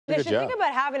They should think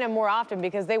about having him more often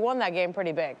because they won that game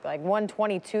pretty big, like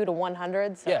 122 to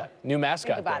 100. So yeah, new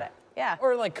mascot. Think about it. Yeah.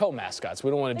 Or like co-mascots.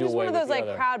 We don't want to do away with one of those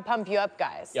like crowd pump you up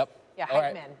guys. Yep. Yeah,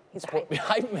 hype man. He's a hype man.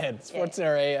 Hype man.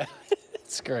 SportsCenter AM.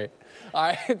 It's great. All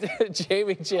right,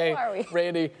 Jaymee, Jay,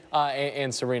 Randy,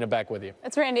 and Sarina back with you.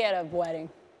 That's Randy at a wedding.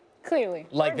 Clearly.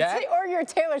 Like that? Or your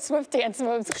Taylor Swift dance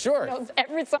moves. Sure.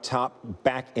 Every song. Top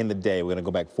back in the day, we're going to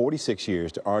go back 46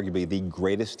 years to arguably the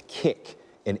greatest kick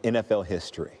in NFL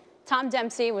history. Tom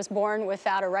Dempsey was born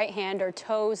without a right hand or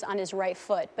toes on his right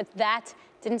foot, but that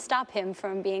didn't stop him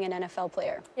from being an NFL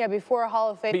player. Yeah, before a Hall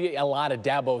of Fame. Be a lot of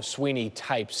Dabo Sweeney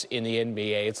types in the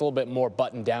NBA. It's a little bit more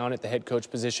buttoned down at the head coach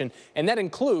position, and that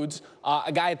includes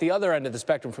a guy at the other end of the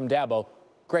spectrum from Dabo,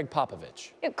 Greg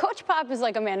Popovich. Yeah, Coach Pop is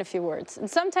like a man of few words, and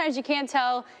sometimes you can't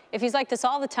tell if he's like this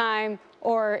all the time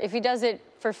or if he does it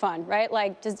for fun, right?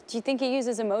 Like, do you think he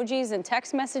uses emojis and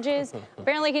text messages?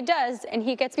 Apparently he does, and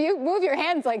he gets, you move your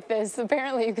hands like this,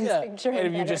 apparently you can speak German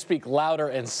and if you just speak louder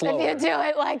and slower. If you do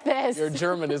it like this. Your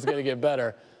German is going to get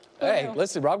better. Hey,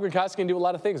 listen, Rob Gronkowski can do a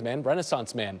lot of things, man.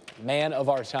 Renaissance man, man of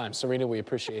our time. Sarina, we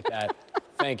appreciate that.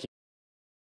 Thank you.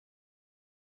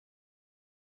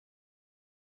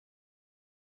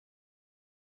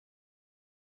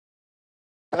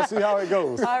 Let's see how it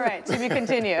goes. All right, to be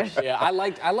continued. Yeah, I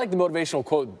like the motivational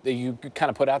quote that you kind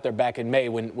of put out there back in May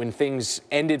when things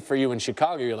ended for you in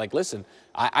Chicago. You're like, listen,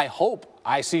 I hope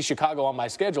I see Chicago on my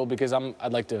schedule because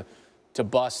I'd like to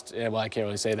bust. Well, I can't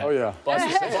really say that. Oh yeah.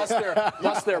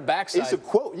 Bust their backside. It's a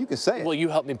quote. You can say it. Well, you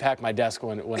helped me pack my desk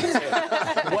when I say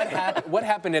it. What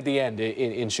happened at the end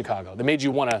in Chicago that made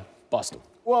you want to bust them?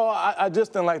 Well, I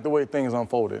just didn't like the way things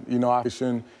unfolded. You know,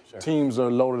 teams are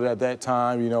loaded at that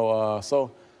time. You know,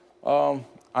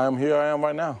 I am here. I am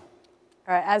right now.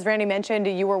 All right, as Randy mentioned,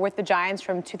 you were with the Giants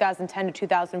from 2010 to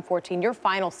 2014. Your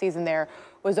final season there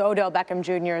was Odell Beckham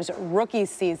Jr.'s rookie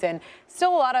season. Still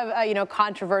a lot of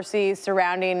controversy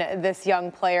surrounding this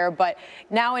young player, but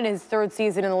now in his third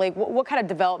season in the league, what kind of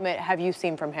development have you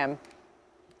seen from him?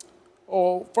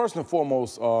 Oh, first and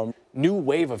foremost, new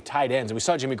wave of tight ends. And we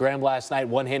saw Jimmy Graham last night,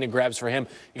 one-handed grabs for him.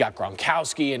 You got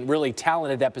Gronkowski and really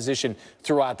talented that position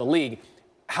throughout the league.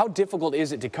 How difficult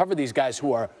is it to cover these guys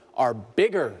who are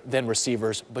bigger than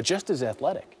receivers, but just as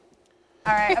athletic?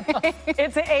 All right,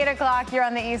 it's at 8 o'clock. You're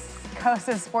on the East Coast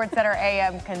of SportsCenter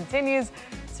AM continues.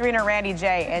 Sarina, Randy,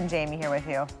 Jay, and Jaymee here with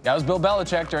you. That was Bill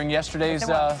Belichick during yesterday's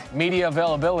media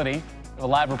availability. A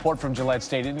live report from Gillette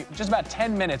Stadium. Just about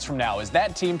 10 minutes from now, as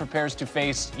that team prepares to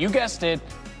face, you guessed it,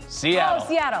 Seattle. Oh,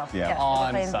 Seattle. Yeah.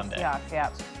 On Sunday. Seahawks,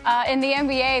 yeah. In the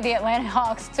NBA, the Atlanta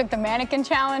Hawks took the mannequin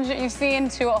challenge that you've seen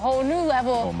to a whole new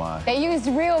level. Oh, my. They used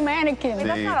real mannequins.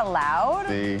 That's not allowed.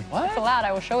 What? It's allowed.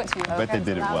 I will show it to you. I bet they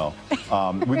did it well.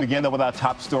 We begin, though, with our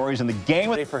top stories in the game.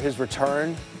 Ready for his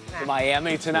return to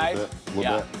Miami tonight?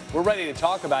 Yeah, we're ready to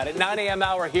talk about it. 9 a.m.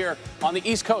 hour here on the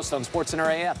East Coast on SportsCenter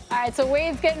AM. All right, so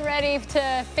Wade's getting ready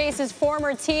to face his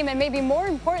former team, and maybe more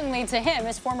importantly to him,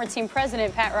 his former team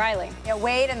president, Pat Riley. Yeah,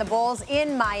 Wade and the Bulls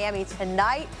in Miami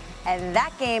tonight, and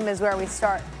that game is where we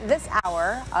start this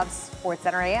hour of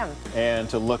SportsCenter AM. And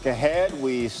to look ahead,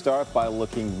 we start by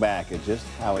looking back at just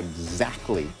how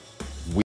exactly